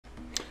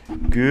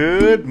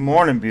Good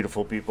morning,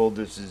 beautiful people.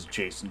 This is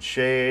Jason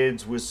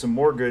Shades with some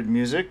more good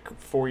music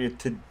for you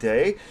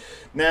today.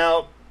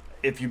 Now,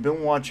 if you've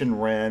been watching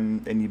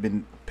Ren and you've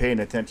been paying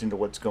attention to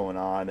what's going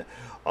on,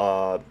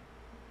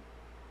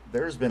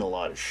 there's been a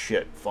lot of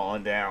shit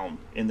falling down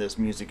in this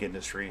music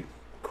industry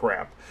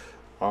crap.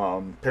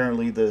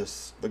 Apparently, the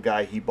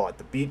guy he bought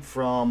the beat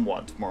from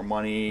wants more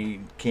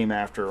money, came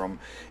after him,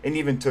 and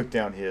even took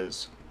down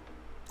his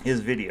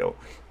video.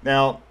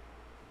 Now,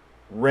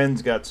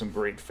 Ren's got some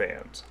great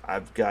fans.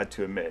 I've got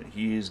to admit,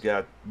 he's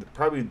got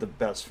probably the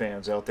best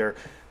fans out there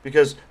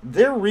because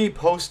they're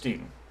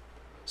reposting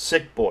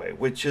Sick Boy,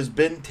 which has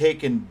been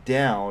taken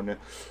down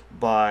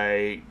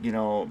by,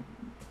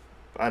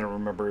 I don't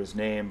remember his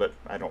name, but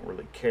I don't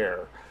really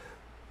care.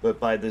 But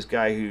by this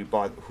guy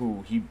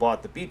who he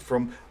bought the beat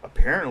from.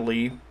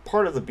 Apparently,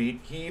 part of the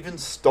beat he even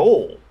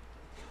stole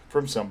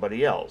from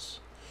somebody else.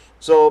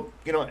 So,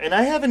 and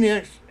I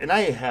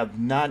have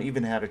not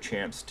even had a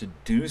chance to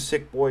do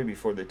Sick Boy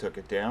before they took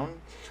it down.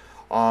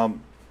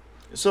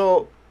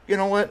 So, you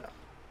know what?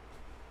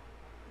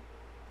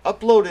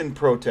 Upload in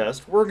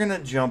protest. We're going to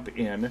jump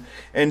in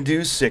and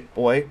do Sick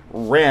Boy.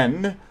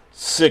 Ren,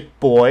 Sick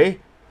Boy,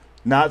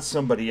 not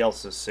somebody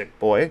else's Sick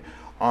Boy.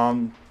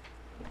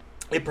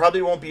 It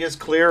probably won't be as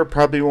clear,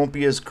 probably won't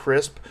be as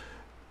crisp,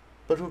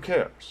 but who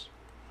cares?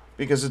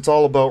 Because it's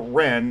all about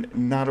Ren,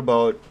 not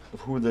about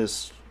who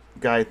this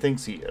guy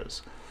thinks he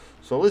is.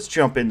 So let's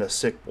jump into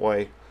Sick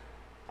Boy.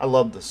 I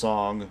love the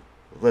song.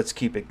 Let's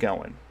keep it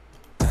going.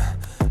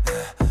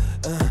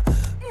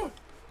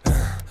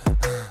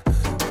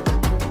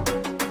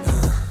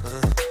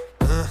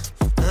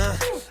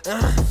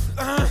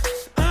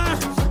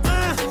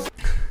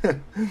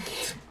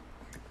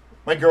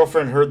 My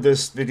girlfriend heard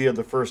this video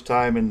the first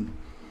time and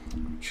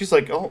she's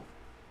like, "Oh,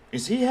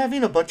 is he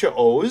having a bunch of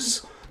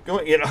O's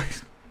going, You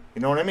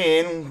know what I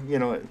mean?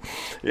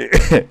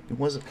 It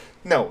wasn't.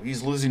 No,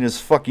 he's losing his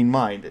fucking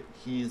mind.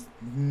 He's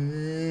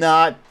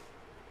not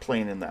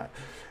playing in that.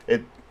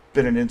 It's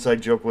been an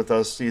inside joke with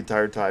us the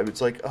entire time.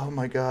 It's like, oh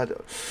my god.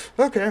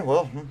 Okay,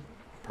 well,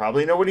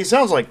 probably know what he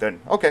sounds like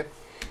then. Okay.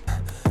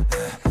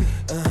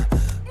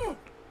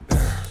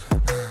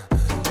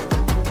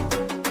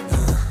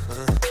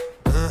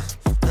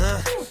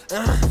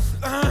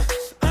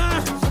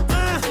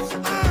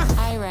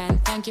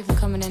 Thank you for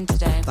coming in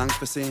today. Thanks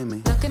for seeing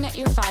me. Looking at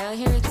your file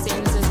here, it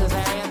seems there's a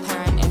very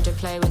apparent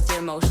interplay with your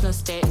emotional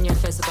state and your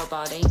physical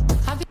body.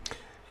 Have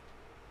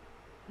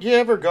you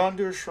ever gone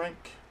to a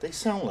shrink? They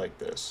sound like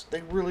this.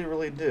 They really,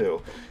 really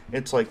do.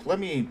 It's like, let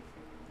me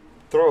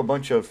throw a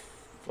bunch of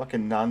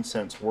fucking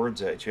nonsense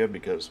words at you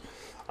because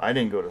I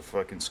didn't go to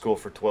fucking school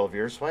for 12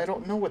 years, so I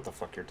don't know what the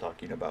fuck you're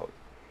talking about.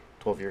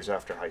 12 years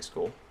after high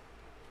school.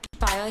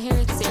 File here,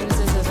 it seems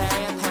there's a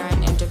very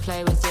apparent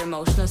interplay with your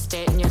emotional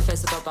state and your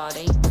physical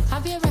body.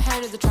 Have you ever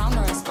heard of the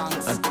trauma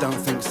response? I don't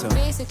think so.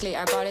 Basically,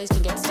 our bodies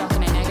can get stuck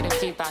in a negative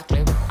feedback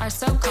loop. Our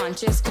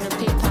subconscious can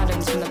repeat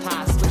patterns from the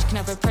past, which can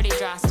have a pretty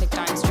drastic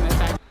downstream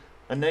effect.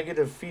 A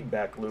negative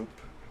feedback loop.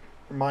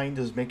 Your mind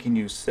is making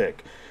you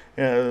sick.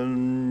 That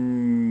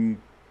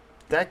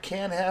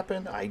can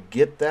happen. I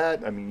get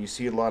that. I mean, you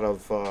see a lot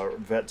of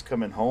vets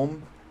coming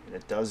home, and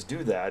it does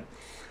do that.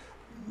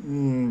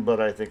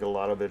 But I think a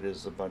lot of it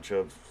is a bunch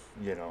of,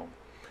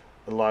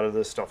 a lot of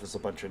this stuff is a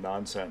bunch of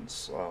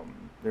nonsense.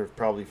 There's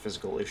probably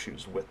physical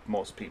issues with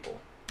most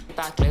people.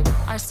 Back loop.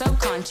 Our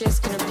subconscious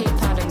can repeat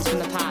patterns from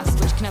the past,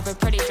 which can have a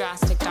pretty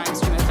drastic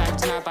downstream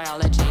effect on our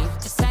biology.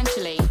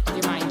 Essentially,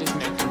 your mind is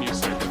making you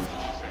sick.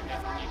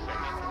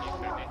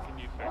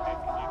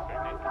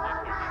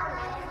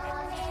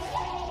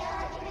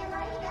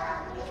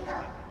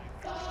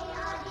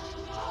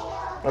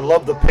 I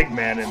love the pig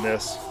man in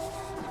this.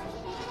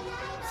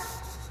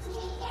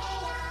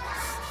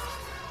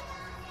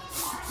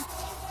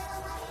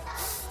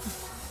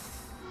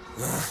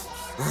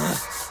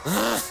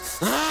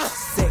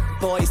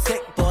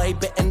 Sick boy,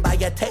 bitten by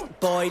a tick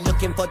boy,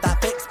 looking for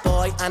that fix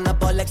boy,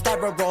 anabolic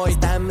steroids,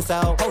 damn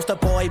cell, poster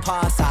boy,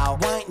 pass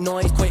out, white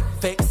noise, quick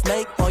fix,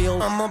 snake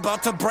oil, I'm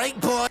about to break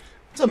boy.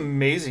 It's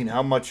amazing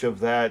how much of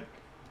that,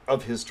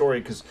 of his story,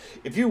 because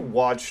if you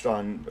watched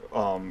on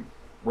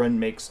Ren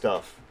Make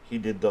Stuff, he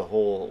did the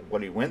whole,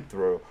 what he went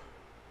through,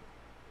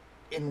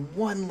 in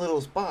one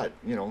little spot,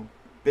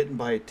 bitten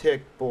by a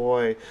tick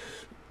boy,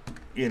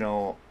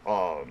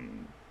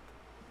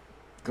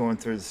 going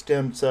through the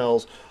stem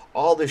cells,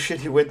 all the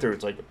shit he went through.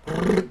 It's like,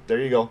 there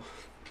you go,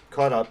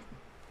 caught up.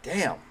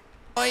 Damn.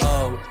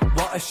 Oh,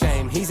 what a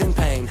shame, he's in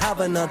pain,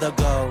 have another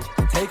go.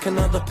 Take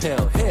another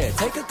pill, here,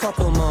 take a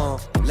couple more.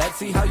 Let's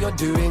see how you're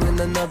doing in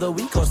another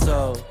week or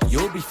so.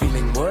 You'll be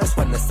feeling worse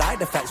when the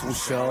side effects will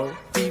show.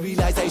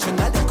 Derealization,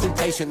 medical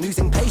patient,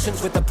 losing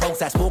patience with the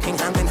process. Walking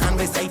hand in hand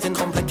with Satan,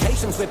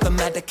 complications with the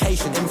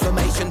medication.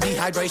 Inflammation,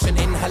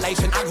 dehydration,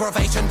 inhalation,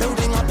 aggravation.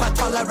 Building up a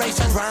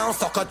toleration. Drown,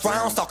 soccer,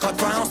 drown, soccer,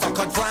 drown,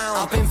 soccer, drown.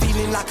 I've been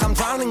feeling like I'm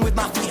drowning with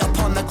my feet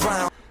upon the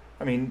ground.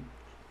 I mean,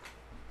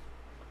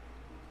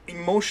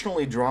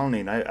 emotionally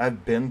drowning.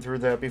 I've been through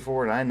that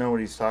before, and I know what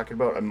he's talking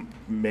about.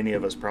 Many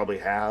of us probably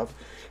have.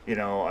 You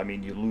know, I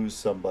mean, you lose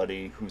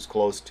somebody who's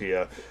close to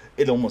you,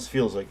 it almost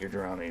feels like you're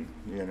drowning.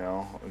 You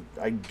know,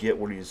 I get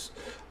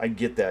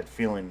that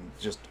feeling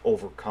just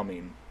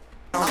overcoming.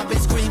 I've been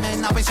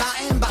screaming, I've been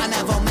shouting, but I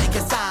never make a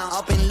sound.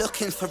 I've been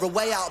looking for a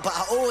way out, but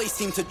I always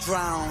seem to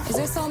drown. Is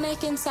this all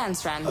making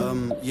sense,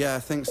 Ren? Yeah, I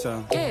think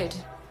so. Good.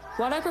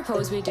 What I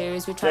propose we do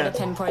is we try to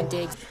pinpoint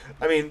the...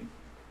 I mean,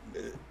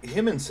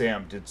 him and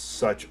Sam did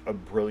such a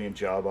brilliant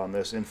job on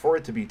this, and for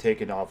it to be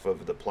taken off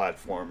of the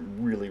platform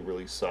really,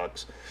 really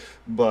sucks.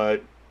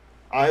 But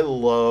I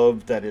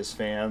love that his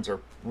fans are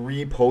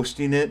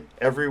reposting it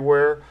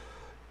everywhere,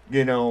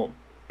 you know,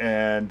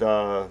 and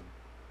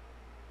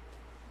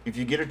if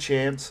you get a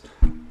chance,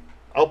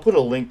 I'll put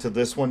a link to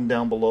this one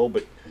down below,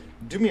 but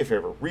do me a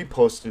favor,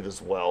 repost it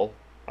as well.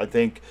 I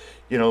think,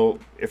 you know,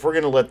 if we're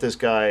going to let this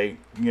guy,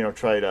 you know,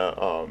 try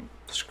to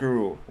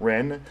screw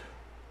Ren,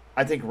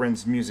 I think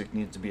Ren's music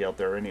needs to be out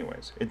there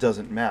anyways. It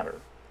doesn't matter.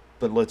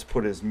 But let's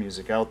put his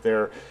music out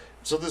there.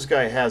 So this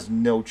guy has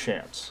no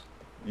chance,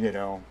 you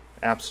know,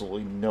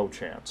 absolutely no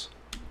chance.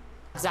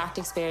 Exact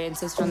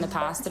experiences from the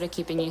past that are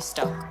keeping you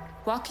stuck.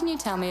 What can you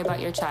tell me about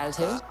your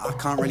childhood? I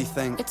can't really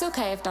think. It's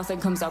okay if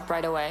nothing comes up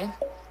right away.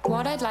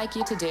 What I'd like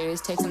you to do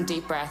is take some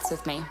deep breaths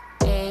with me.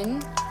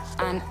 In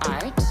and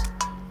out.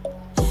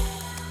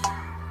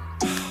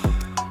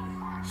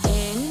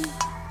 In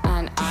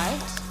and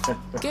out.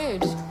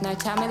 Good. Now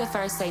tell me the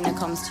first thing that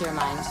comes to your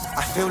mind.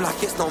 I feel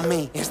like it's not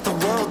me, it's the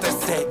world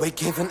that's sick. We're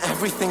given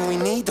everything we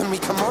need and we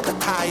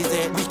commoditize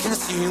it. We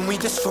consume, we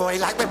destroy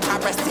like we're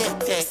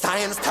parasitic.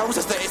 Science tells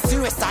us that it's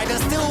suicide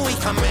and still we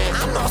commit.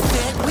 I'm not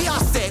sick, we are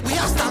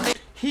standing.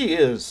 He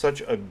is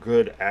such a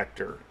good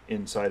actor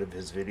inside of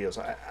his videos.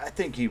 I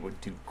think he would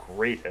do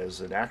great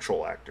as an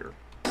actual actor.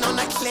 On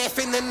a cliff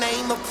in the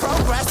name of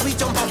progress, we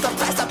jump off the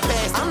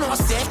precipice. I'm not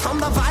sick, I'm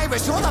the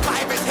virus, you're the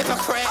virus,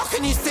 hypocrite. How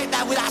can you sit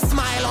there with that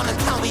smile on and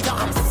tell me that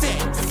I'm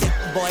sick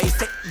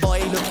boy,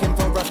 looking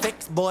for a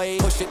fix, boy.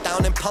 Push it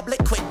down in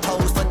public, quick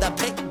pose for the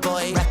pic,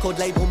 boy. Record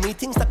label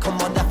meetings that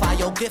commodify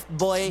your gift,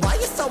 boy. Why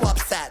you so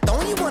upset?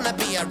 Don't you wanna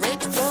be a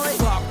rich boy?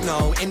 Fuck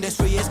no,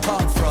 industry is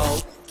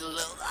cutthroat.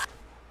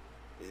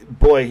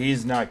 Boy,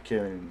 he's not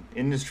kidding.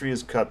 Industry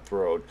is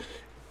cutthroat.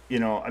 You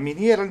know, I mean,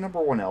 he had a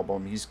 #1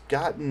 album. He's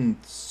gotten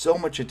so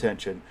much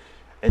attention,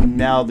 and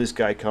now this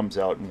guy comes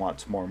out and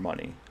wants more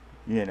money.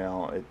 You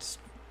know,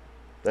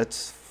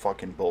 that's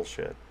fucking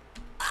bullshit.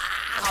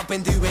 I've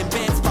been doing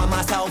bits by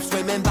myself,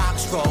 swimming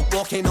backstroke,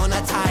 walking on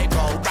a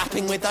tightrope,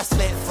 rapping with a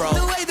slit throat.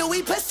 The way that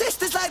we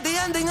persist is like the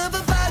ending of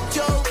a bad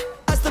joke.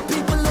 As the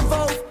people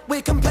evolve,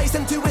 we're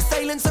complacent to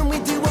assailants and we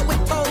do what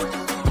we're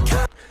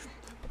told.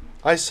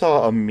 I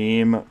saw a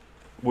meme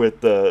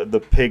with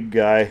the pig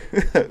guy.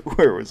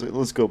 Where was it?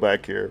 Let's go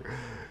back here.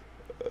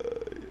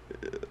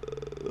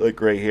 Like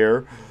right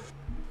here.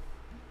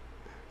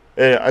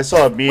 And I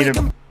saw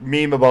a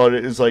meme about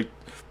it. It's like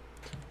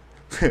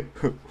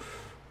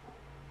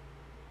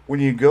when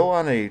you go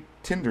on a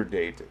Tinder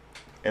date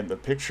and the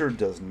picture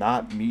does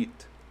not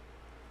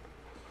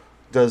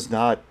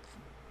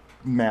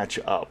match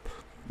up.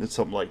 It's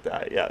something like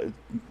that. Yeah.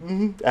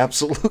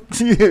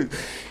 Absolutely.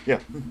 Yeah.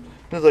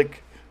 It's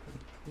like,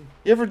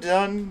 you ever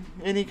done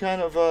any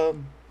kind of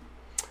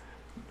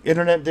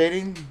internet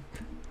dating?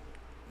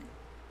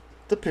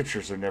 The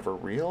pictures are never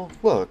real.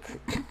 Look.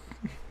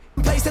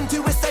 Placing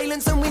to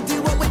assailants and we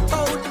do what we're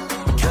told.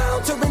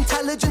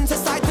 Counterintelligence, a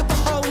sight to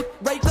behold.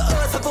 Rape the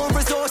earth of all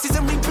resources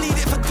and we bleed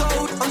it for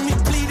gold. And we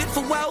bleed it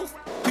for wealth,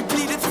 we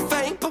bleed it for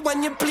fame. But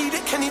when you bleed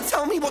it, can you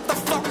tell me what the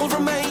fuck will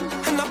remain?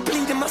 And I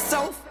bleed in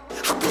myself,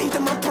 I bleed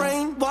in my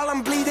brain. While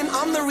I'm bleeding,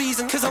 I'm the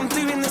reason, cause I'm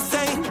doing the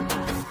same.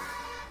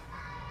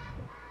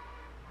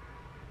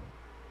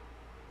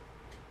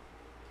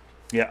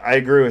 Yeah, I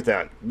agree with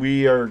that.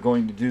 We are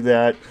going to do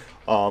that.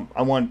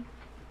 I want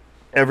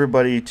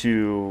everybody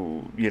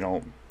to, you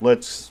know,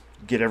 let's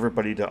get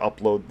everybody to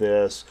upload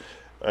this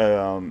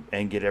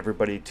and get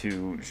everybody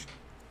to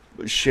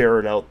share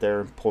it out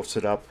there and post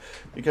it up.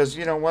 Because,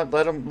 you know what,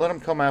 let them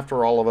come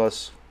after all of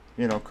us,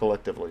 you know,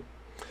 collectively.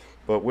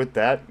 But with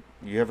that,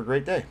 you have a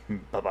great day.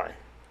 Bye-bye.